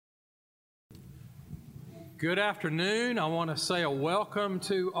Good afternoon. I want to say a welcome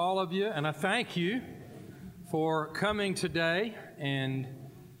to all of you, and I thank you for coming today and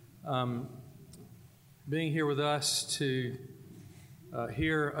being here with us to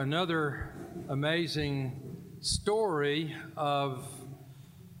hear another amazing story of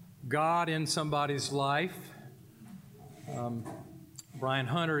God in somebody's life. Bryan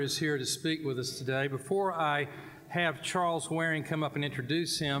Hunter is here to speak with us today. Before I have Charles Waring come up and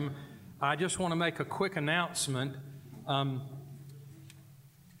introduce him, I just want to make a quick announcement. A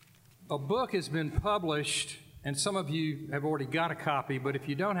book has been published, and some of you have already got a copy, but if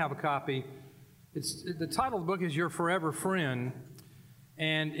you don't have a copy, the title of the book is Your Forever Friend,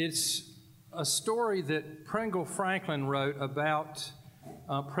 and it's a story that Pringle Franklin wrote about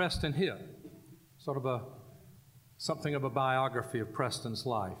Preston Hipp, sort of something of a biography of Preston's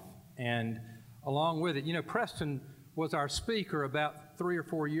life. And along with it, Preston was our speaker about 3 or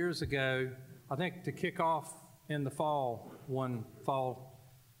 4 years ago, I think, to kick off in the fall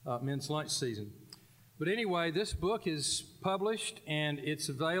men's lunch season. But anyway, this book is published and it's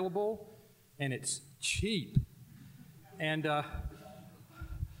available and it's cheap. And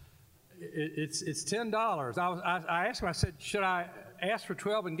it's $10. I asked him, I said, should I ask for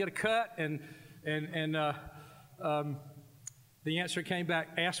 12 and get a cut? And the answer came back,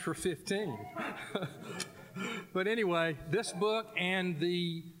 ask for 15. But anyway, this book and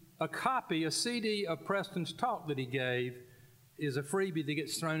a CD of Preston's talk that he gave is a freebie that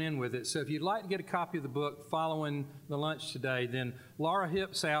gets thrown in with it. So if you'd like to get a copy of the book following the lunch today, then Laura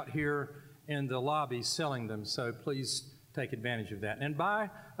Hipp's out here in the lobby selling them. So please take advantage of that. And buy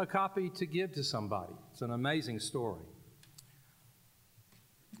a copy to give to somebody. It's an amazing story.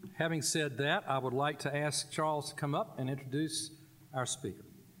 Having said that, I would like to ask Charles to come up and introduce our speaker.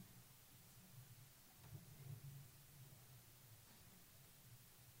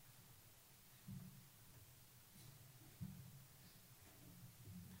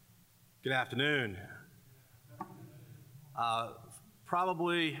 Good afternoon.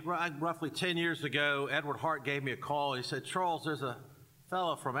 Probably roughly 10 years ago, Edward Hart gave me a call. He said, Charles, there's a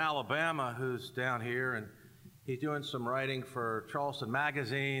fellow from Alabama who's down here, and he's doing some writing for Charleston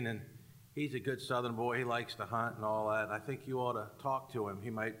Magazine, and he's a good Southern boy. He likes to hunt and all that. I think you ought to talk to him.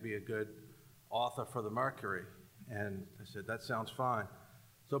 He might be a good author for the Mercury. And I said, that sounds fine.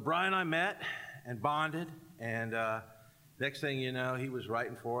 So Bryan and I met and bonded, and next thing you know, he was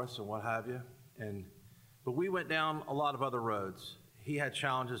writing for us and what have you. But we went down a lot of other roads. He had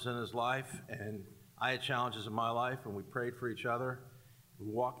challenges in his life, and I had challenges in my life, and we prayed for each other. We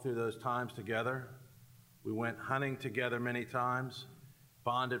walked through those times together. We went hunting together many times,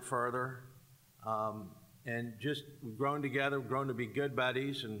 bonded further, and just we've grown together, grown to be good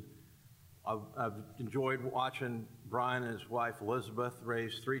buddies, and I've enjoyed watching Bryan and his wife Elizabeth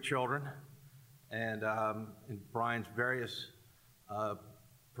raise 3 children. And in Bryan's various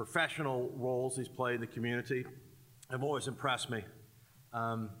professional roles he's played in the community have always impressed me.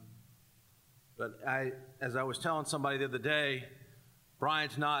 But as I was telling somebody the other day,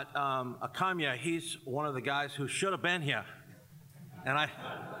 Bryan's not a come here. He's one of the guys who should have been here. And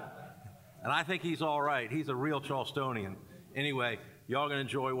I think he's all right. He's a real Charlestonian. Anyway, y'all going to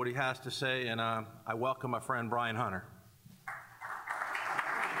enjoy what he has to say, and I welcome my friend Bryan Hunter.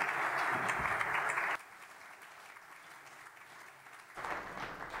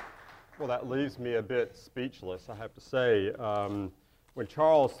 Well, that leaves me a bit speechless, I have to say. When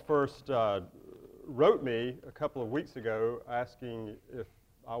Charles first wrote me a couple of weeks ago asking if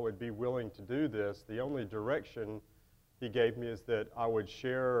I would be willing to do this, the only direction he gave me is that I would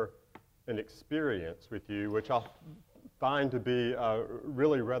share an experience with you, which I find to be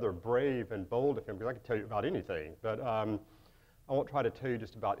really rather brave and bold of him, because I could tell you about anything. But I won't try to tell you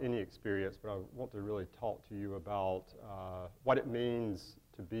just about any experience, but I want to really talk to you about what it means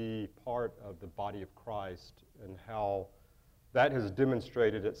to be part of the body of Christ and how that has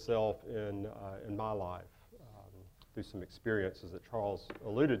demonstrated itself in my life through some experiences that Charles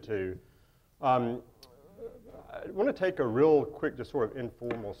alluded to. I want to take a real quick, just sort of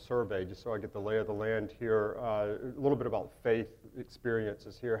informal survey, just so I get the lay of the land here, a little bit about faith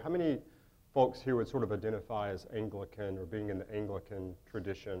experiences here. How many folks here would sort of identify as Anglican or being in the Anglican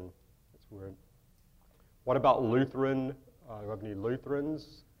tradition? That's weird. What about Lutheran? Do you have any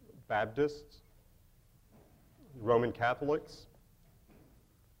Lutherans, Baptists, Roman Catholics?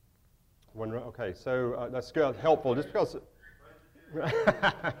 Okay, so that's good, helpful. Just because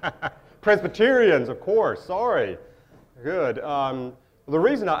Presbyterians, of course. Sorry. Good. The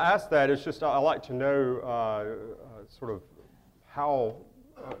reason I ask that is just I like to know sort of how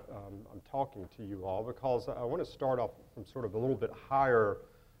I'm talking to you all, because I want to start off from sort of a little bit higher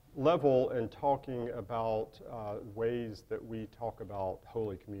level in talking about ways that we talk about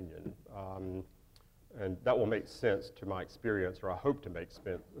Holy Communion. And that will make sense to my experience, or I hope to make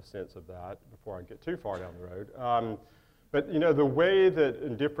sense of that before I get too far down the road. But you know, the way that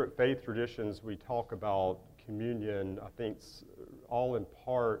in different faith traditions we talk about communion, I think all in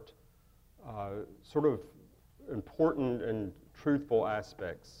part sort of important and truthful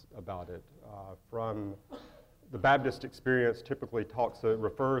aspects about it. From the Baptist experience typically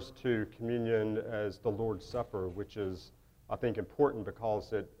refers to communion as the Lord's Supper, which is, I think, important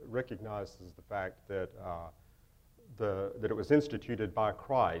because it recognizes the fact that that it was instituted by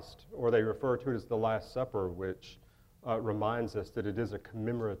Christ, or they refer to it as the Last Supper, which reminds us that it is a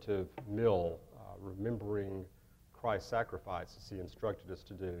commemorative meal, remembering Christ's sacrifice, as he instructed us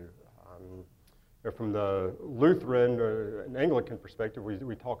to do. From the Lutheran or an Anglican perspective,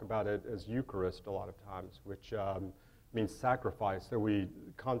 we talk about it as Eucharist a lot of times, which means sacrifice. So we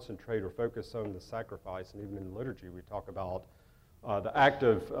concentrate or focus on the sacrifice, and even in liturgy we talk about the act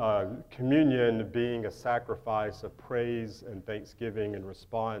of communion being a sacrifice of praise and thanksgiving in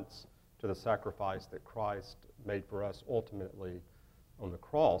response to the sacrifice that Christ made for us ultimately on the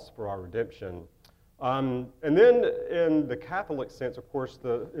cross for our redemption. And then in the Catholic sense, of course,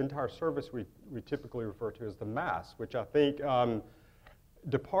 the entire service we typically refer to as the Mass, which I think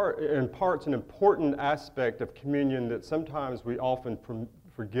imparts an important aspect of communion that sometimes we often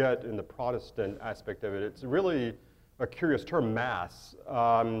forget in the Protestant aspect of it. It's really a curious term, Mass.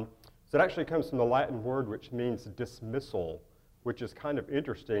 So it actually comes from the Latin word which means dismissal, which is kind of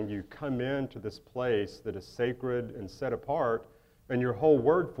interesting. You come into this place that is sacred and set apart, and your whole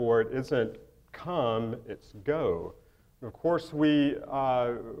word for it isn't come, it's go. And of course, we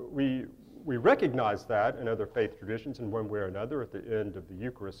recognize that in other faith traditions in one way or another at the end of the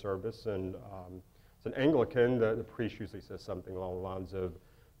Eucharist service. And as an Anglican, the priest usually says something along the lines of,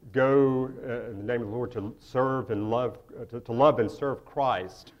 go in the name of the Lord to serve and love, to love and serve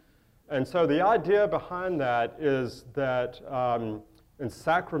Christ. And so the idea behind that is that in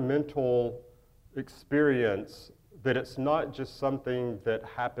sacramental experience, that it's not just something that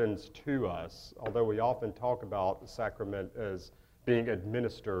happens to us, although we often talk about the sacrament as being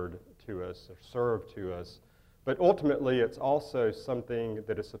administered to us or served to us, but ultimately it's also something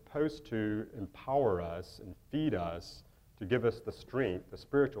that is supposed to empower us and feed us, to give us the strength, the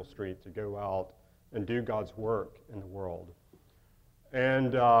spiritual strength to go out and do God's work in the world.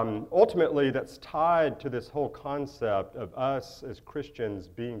 And ultimately that's tied to this whole concept of us as Christians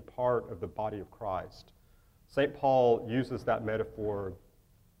being part of the body of Christ. St. Paul uses that metaphor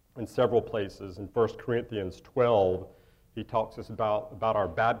in several places. In 1 Corinthians 12, he talks us about our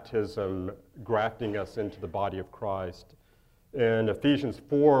baptism grafting us into the body of Christ. In Ephesians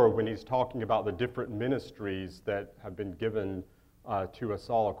 4, when he's talking about the different ministries that have been given to us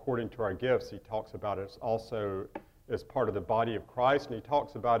all according to our gifts, he talks about us also as part of the body of Christ, and he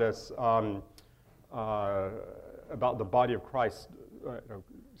talks about us, about the body of Christ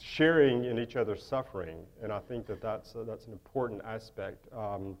sharing in each other's suffering, and I think that's an important aspect.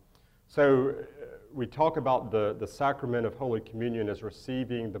 So we talk about the sacrament of Holy Communion as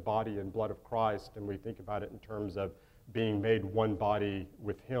receiving the body and blood of Christ, and we think about it in terms of being made one body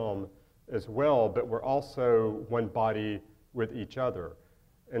with him as well, but we're also one body with each other.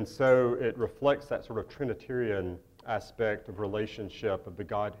 And so it reflects that sort of Trinitarian aspect of relationship of the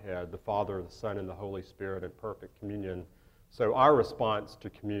Godhead, the Father, the Son, and the Holy Spirit in perfect communion. So our response to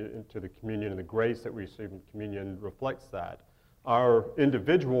the communion and the grace that we receive in communion reflects that. Our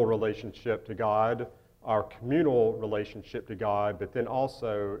individual relationship to God, our communal relationship to God, but then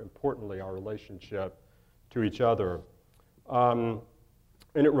also, importantly, our relationship to each other. And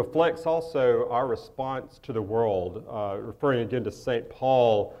it reflects also our response to the world. Referring again to St.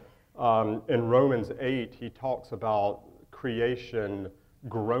 Paul, in Romans 8, he talks about creation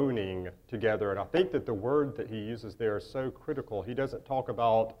groaning together. And I think that the word that he uses there is so critical. He doesn't talk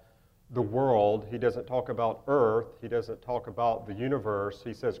about the world. He doesn't talk about earth. He doesn't talk about the universe.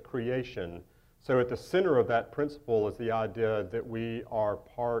 He says creation. So at the center of that principle is the idea that we are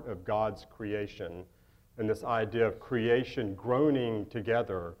part of God's creation. And this idea of creation groaning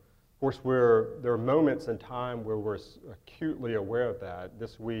together. Of course, there are moments in time where we're acutely aware of that.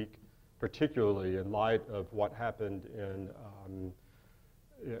 This week, particularly in light of what happened in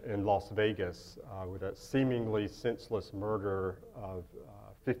Las Vegas with that seemingly senseless murder of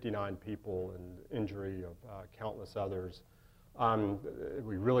 59 people and injury of countless others. It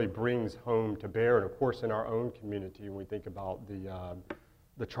really brings home to bear, and of course in our own community, when we think about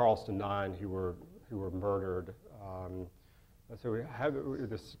the Charleston 9 who were murdered. So we have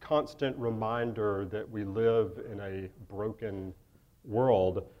this constant reminder that we live in a broken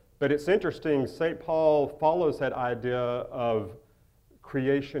world. But it's interesting, St. Paul follows that idea of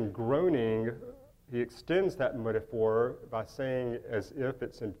creation groaning. He extends that metaphor by saying as if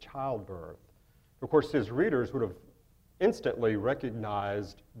it's in childbirth. Of course, his readers would have instantly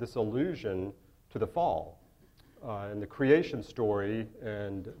recognized this allusion to the fall. In the creation story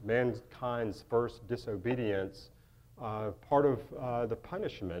and mankind's first disobedience, part of the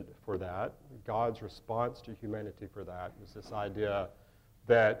punishment for that, God's response to humanity for that, was this idea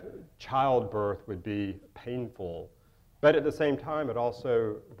that childbirth would be painful. But at the same time, it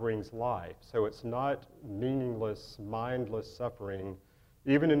also brings life. So it's not meaningless, mindless suffering,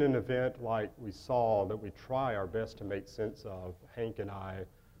 even in an event like we saw that we try our best to make sense of. Hank and I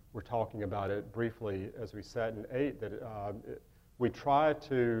were talking about it briefly as we sat and ate, that we try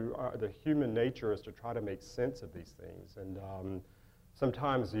to, the human nature is to try to make sense of these things. And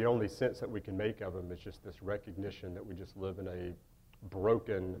sometimes the only sense that we can make of them is just this recognition that we just live in a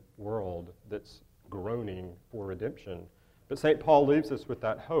broken world that's groaning for redemption. But St. Paul leaves us with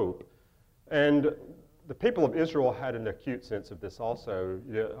that hope. And the people of Israel had an acute sense of this also.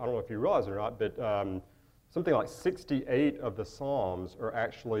 I don't know if you realize it or not, but something like 68 of the Psalms are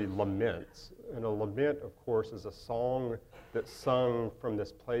actually laments. And a lament, of course, is a song that's sung from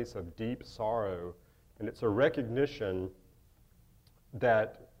this place of deep sorrow. And it's a recognition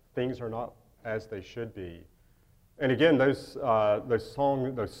that things are not as they should be. And again, those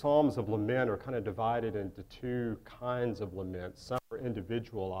psalms of lament are kind of divided into two kinds of laments. Some are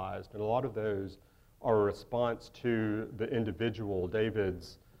individualized, and a lot of those are a response to the individual,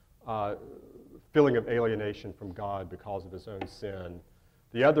 David's feeling of alienation from God because of his own sin.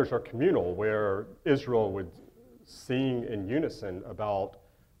 The others are communal, where Israel would sing in unison about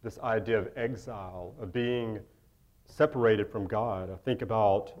this idea of exile, of being separated from God. I think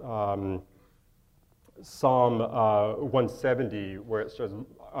about Psalm 170, where it says,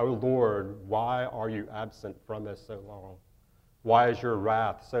 "O Lord, why are you absent from us so long? Why is your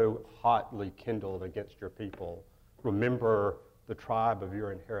wrath so hotly kindled against your people? Remember the tribe of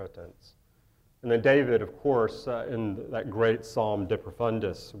your inheritance." And then David, of course, in that great Psalm De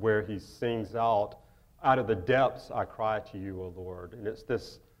Profundis, where he sings out of the depths I cry to you, O Lord. And it's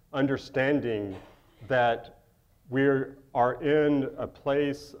this understanding that we are in a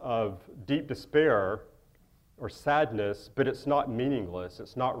place of deep despair or sadness, but it's not meaningless,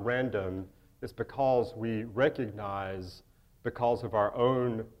 it's not random. It's because we recognize, because of our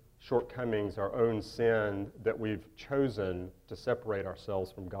own shortcomings, our own sin, that we've chosen to separate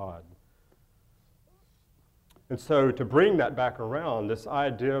ourselves from God. And so to bring that back around, this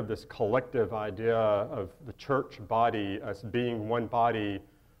idea of this collective idea of the church body, us being one body,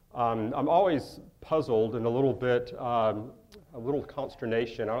 I'm always puzzled and a little bit, a little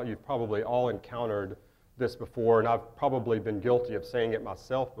consternation. You've probably all encountered this before, and I've probably been guilty of saying it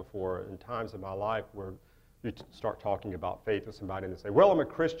myself before in times of my life where you start talking about faith with somebody and they say, well, I'm a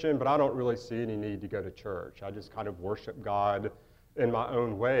Christian, but I don't really see any need to go to church. I just kind of worship God in my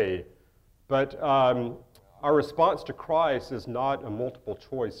own way. But our response to Christ is not a multiple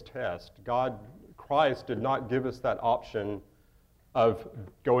choice test. Christ did not give us that option of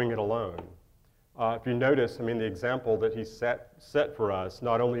going it alone. If you notice, the example that he set for us,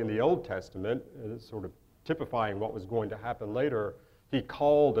 not only in the Old Testament, sort of typifying what was going to happen later, he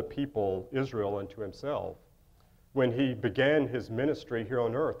called a people, Israel, unto himself. When he began his ministry here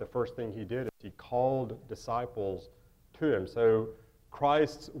on earth, the first thing he did is he called disciples to him. So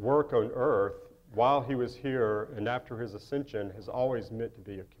Christ's work on earth, while he was here and after his ascension, has always meant to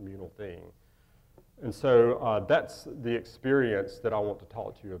be a communal thing. And so that's the experience that I want to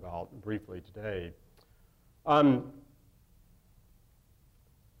talk to you about briefly today. A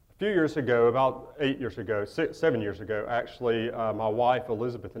few years ago, about 7 years ago, actually, my wife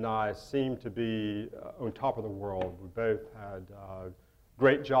Elizabeth and I seemed to be on top of the world. We both had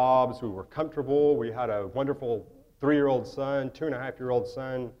great jobs. We were comfortable. We had a wonderful 3-year-old son, 2.5-year-old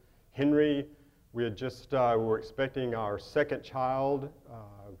son, Henry. We had just, we were expecting our second child.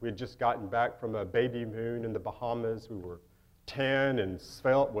 We had just gotten back from a baby moon in the Bahamas. We were tan and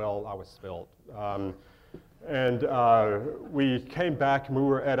svelte. Well, I was svelte. And we came back and we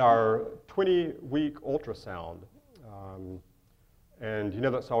were at our 20-week ultrasound. And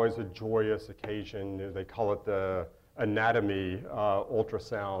that's always a joyous occasion. They call it the anatomy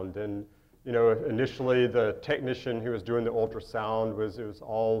ultrasound. And initially the technician who was doing the ultrasound was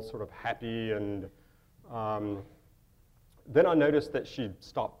all sort of happy, and then I noticed that she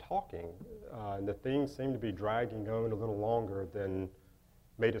stopped talking, and the thing seemed to be dragging on a little longer than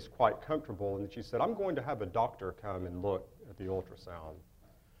made us quite comfortable. And she said, "I'm going to have a doctor come and look at the ultrasound."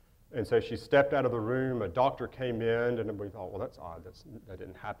 And so she stepped out of the room, a doctor came in, and we thought, well, that's odd, that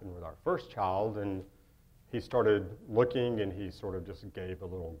didn't happen with our first child. And he started looking, and he sort of just gave a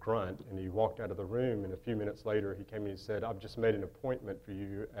little grunt, and he walked out of the room, and a few minutes later, he came and he said, I've just made an appointment for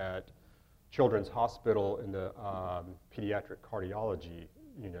you at Children's Hospital in the pediatric cardiology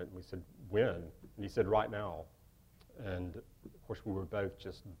unit. And we said, when? And he said, right now. And of course, we were both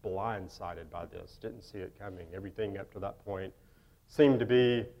just blindsided by this, didn't see it coming. Everything up to that point seemed to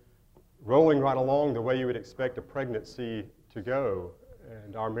be rolling right along the way you would expect a pregnancy to go.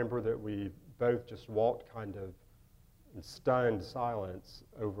 And I remember that we both just walked kind of in stunned silence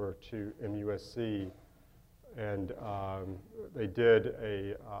over to MUSC, and they did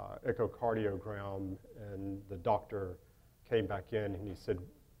a echocardiogram, and the doctor came back in, and he said,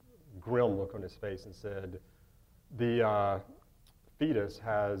 grim look on his face, and said, the fetus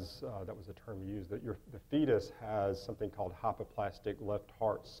has, that was the term he used, that the fetus has something called hypoplastic left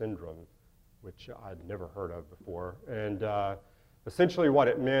heart syndrome, which I'd never heard of before. And essentially what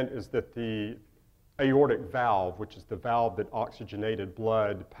it meant is that the aortic valve, which is the valve that oxygenated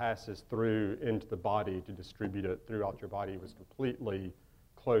blood passes through into the body to distribute it throughout your body, was completely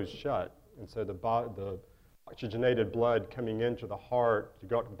closed shut. And so the oxygenated blood coming into the heart to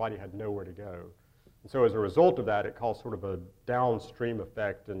go out to the body had nowhere to go. And so as a result of that, it caused sort of a downstream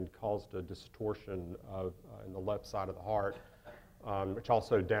effect and caused a distortion of, in the left side of the heart, which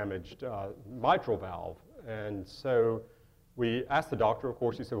also damaged mitral valve. And so we asked the doctor, of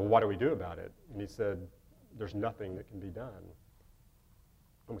course, he said, well, what do we do about it? And he said, there's nothing that can be done.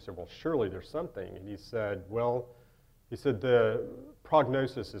 And we said, well, surely there's something. And he said, well, the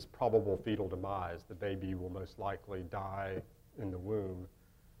prognosis is probable fetal demise. The baby will most likely die in the womb.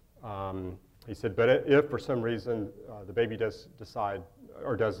 He said, but if for some reason the baby does decide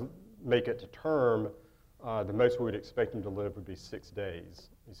or does make it to term, the most we would expect him to live would be 6 days.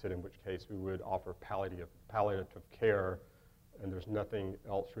 He said, in which case we would offer palliative care, and there's nothing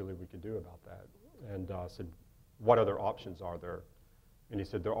else really we could do about that. And I said, what other options are there? And he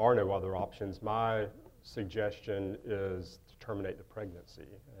said, there are no other options. My suggestion is to terminate the pregnancy.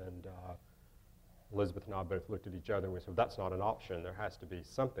 And Elizabeth and I both looked at each other and we said, that's not an option. There has to be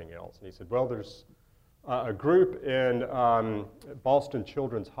something else. And he said, well, there's a group in Boston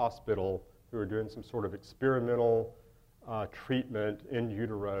Children's Hospital who are doing some sort of experimental treatment in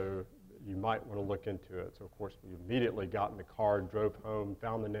utero. You might want to look into it. So, of course, we immediately got in the car, drove home,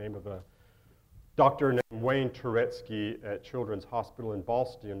 found the name of a doctor named Wayne Turetsky at Children's Hospital in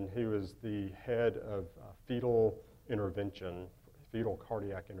Boston. He was the head of fetal intervention, fetal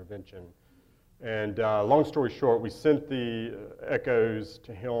cardiac intervention. And long story short, we sent the echoes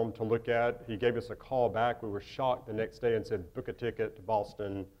to him to look at. He gave us a call back. We were shocked the next day and said, book a ticket to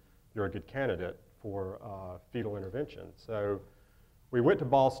Boston. You're a good candidate for fetal intervention. So we went to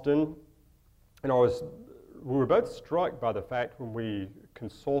Boston, and we were both struck by the fact when we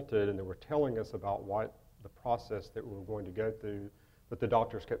consulted and they were telling us about what the process that we were going to go through, that the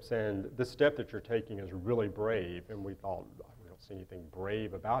doctors kept saying, this step that you're taking is really brave. And we thought, we don't see anything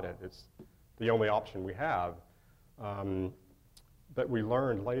brave about it. It's the only option we have. But we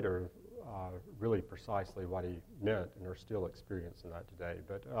learned later really precisely what he meant, and are still experiencing that today.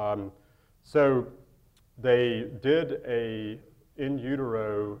 But so they did a in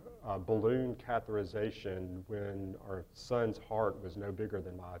utero balloon catheterization when our son's heart was no bigger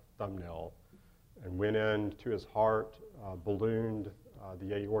than my thumbnail, and went into his heart, ballooned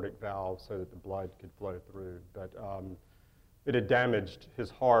the aortic valve so that the blood could flow through. But it had damaged his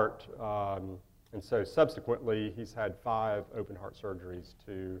heart, and so subsequently he's had 5 open heart surgeries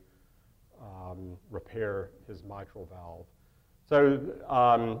to repair his mitral valve. So,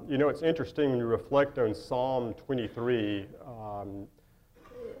 you know, it's interesting when you reflect on Psalm 23,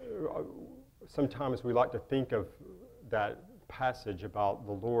 sometimes we like to think of that passage about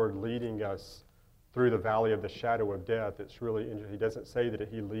the Lord leading us through the valley of the shadow of death. It's really interesting. He doesn't say that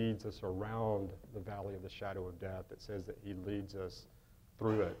he leads us around the valley of the shadow of death. It says that he leads us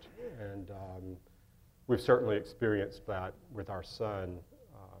through it. And we've certainly experienced that with our son.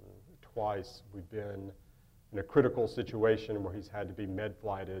 Twice we've been in a critical situation where he's had to be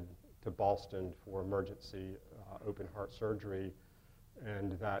med-flighted to Boston for emergency open heart surgery.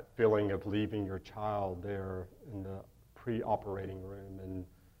 And that feeling of leaving your child there in the pre-operating room and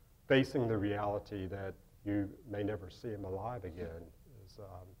facing the reality that you may never see him alive again is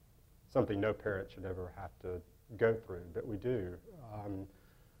something no parent should ever have to go through, but we do.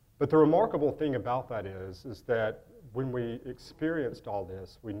 But the remarkable thing about that is that when we experienced all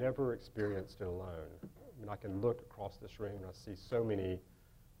this, we never experienced it alone. I mean, I can look across this room and I see so many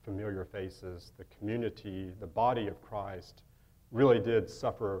familiar faces. The community, the body of Christ really did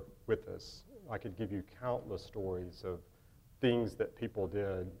suffer with us. I could give you countless stories of things that people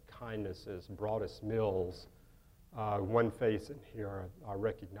did, kindnesses, brought us meals. One face in here I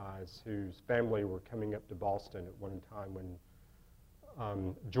recognize whose family were coming up to Boston at one time when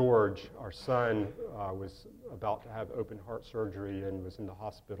George, our son, was about to have open heart surgery and was in the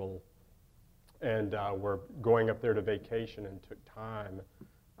hospital. And were going up there to vacation and took time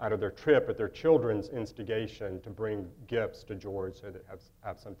out of their trip at their children's instigation to bring gifts to George so that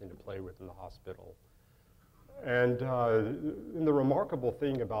have something to play with in the hospital. And the remarkable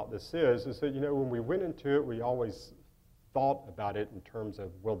thing about this is that, you know, when we went into it, we always thought about it in terms of,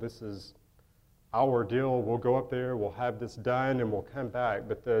 well, this is our deal. We'll go up there, we'll have this done, and we'll come back.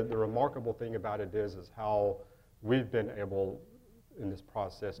 But the remarkable thing about it is how we've been able in this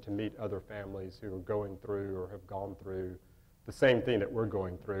process to meet other families who are going through or have gone through the same thing that we're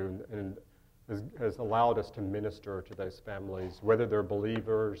going through, and has allowed us to minister to those families, whether they're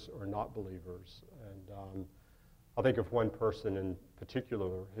believers or not believers. And I think of one person in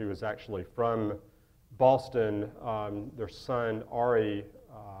particular who was actually from Boston. Their son, Ari,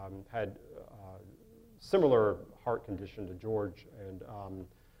 had similar heart condition to George, and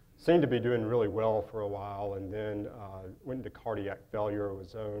seemed to be doing really well for a while, and then went into cardiac failure,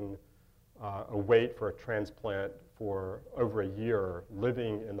 was on a wait for a transplant for over a year,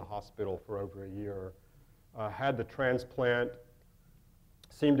 living in the hospital for over a year. Had the transplant,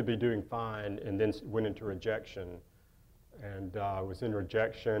 seemed to be doing fine, and then went into rejection, and was in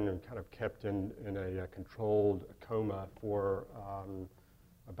rejection and kind of kept in a controlled coma for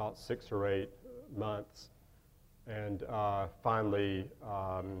about 6 or 8 months, and finally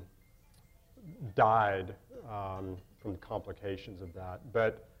died from the complications of that.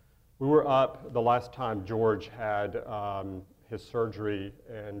 But we were up the last time George had his surgery,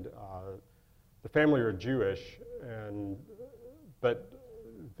 and the family are Jewish, but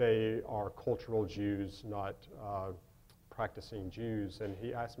they are cultural Jews, not practicing Jews, and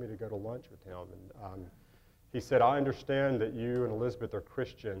he asked me to go to lunch with him. And he said, I understand that you and Elizabeth are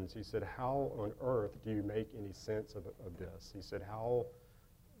Christians. He said, how on earth do you make any sense of this? He said, how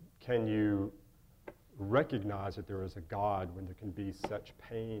can you recognize that there is a God when there can be such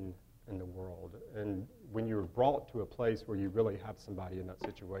pain in the world? And when you're brought to a place where you really have somebody in that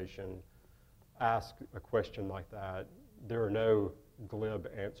situation ask a question like that, there are no glib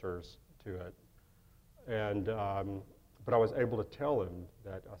answers to it. And but I was able to tell him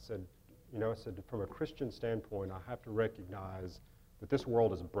that, I said, you know, I said, from a Christian standpoint, I have to recognize that this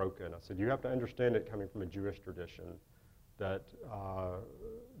world is broken. I said, you have to understand it coming from a Jewish tradition, that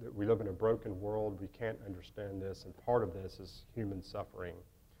we live in a broken world. We can't understand this, and part of this is human suffering,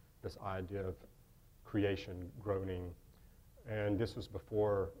 this idea of creation groaning. And this was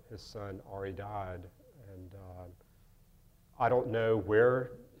before his son Ari died. And I don't know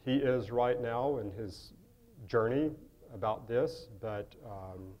where he is right now in his journey about this, but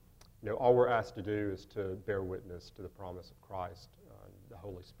you know, all we're asked to do is to bear witness to the promise of Christ. The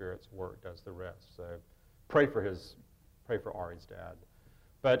Holy Spirit's work does the rest. So pray for Ari's dad.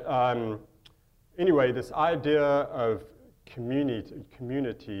 But anyway, this idea of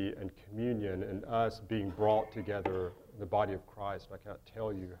community and communion and us being brought together in the body of Christ, I can't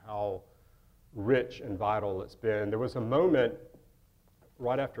tell you how rich and vital it's been. There was a moment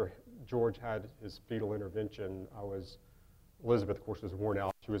right after George had his fetal intervention. Elizabeth, of course, was worn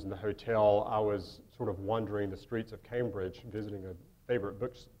out. She was in the hotel. I was sort of wandering the streets of Cambridge, visiting a favorite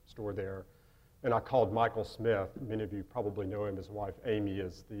bookstore there, and I called Michael Smith. Many of you probably know him. His wife, Amy,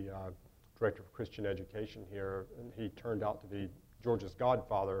 is the director of Christian education here, and he turned out to be George's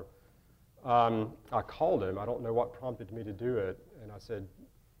godfather. I called him. I don't know what prompted me to do it, and I said,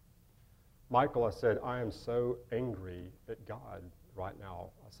 Michael, I said, I am so angry at God right now.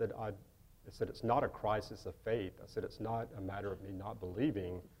 I said, it's not a crisis of faith. I said, it's not a matter of me not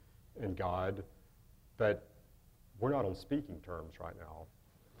believing in God, but we're not on speaking terms right now.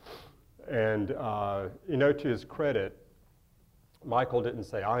 And, you know, to his credit, Michael didn't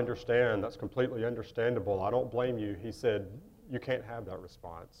say, I understand, that's completely understandable, I don't blame you. He said, you can't have that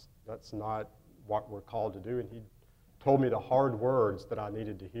response. That's not what we're called to do. And he told me the hard words that I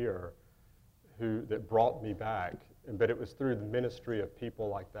needed to hear that brought me back. But it was through the ministry of people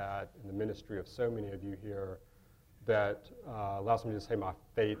like that and the ministry of so many of you here that allows me to say my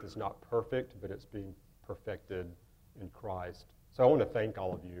faith is not perfect, but it's being perfected in Christ. So I want to thank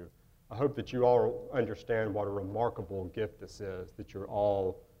all of you. I hope that you all understand what a remarkable gift this is, that you're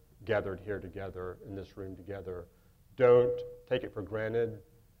all gathered here together in this room together. Don't take it for granted.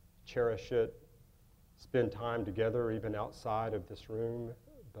 Cherish it. Spend time together even outside of this room.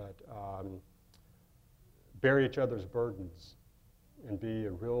 But bear each other's burdens. and be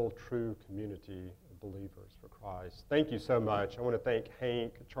a real, true community of believers for Christ. Thank you so much. I want to thank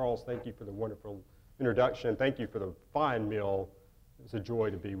Hank. Charles, thank you for the wonderful introduction. Thank you for the fine meal. It was a joy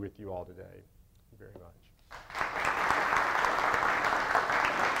to be with you all today. Thank you very much.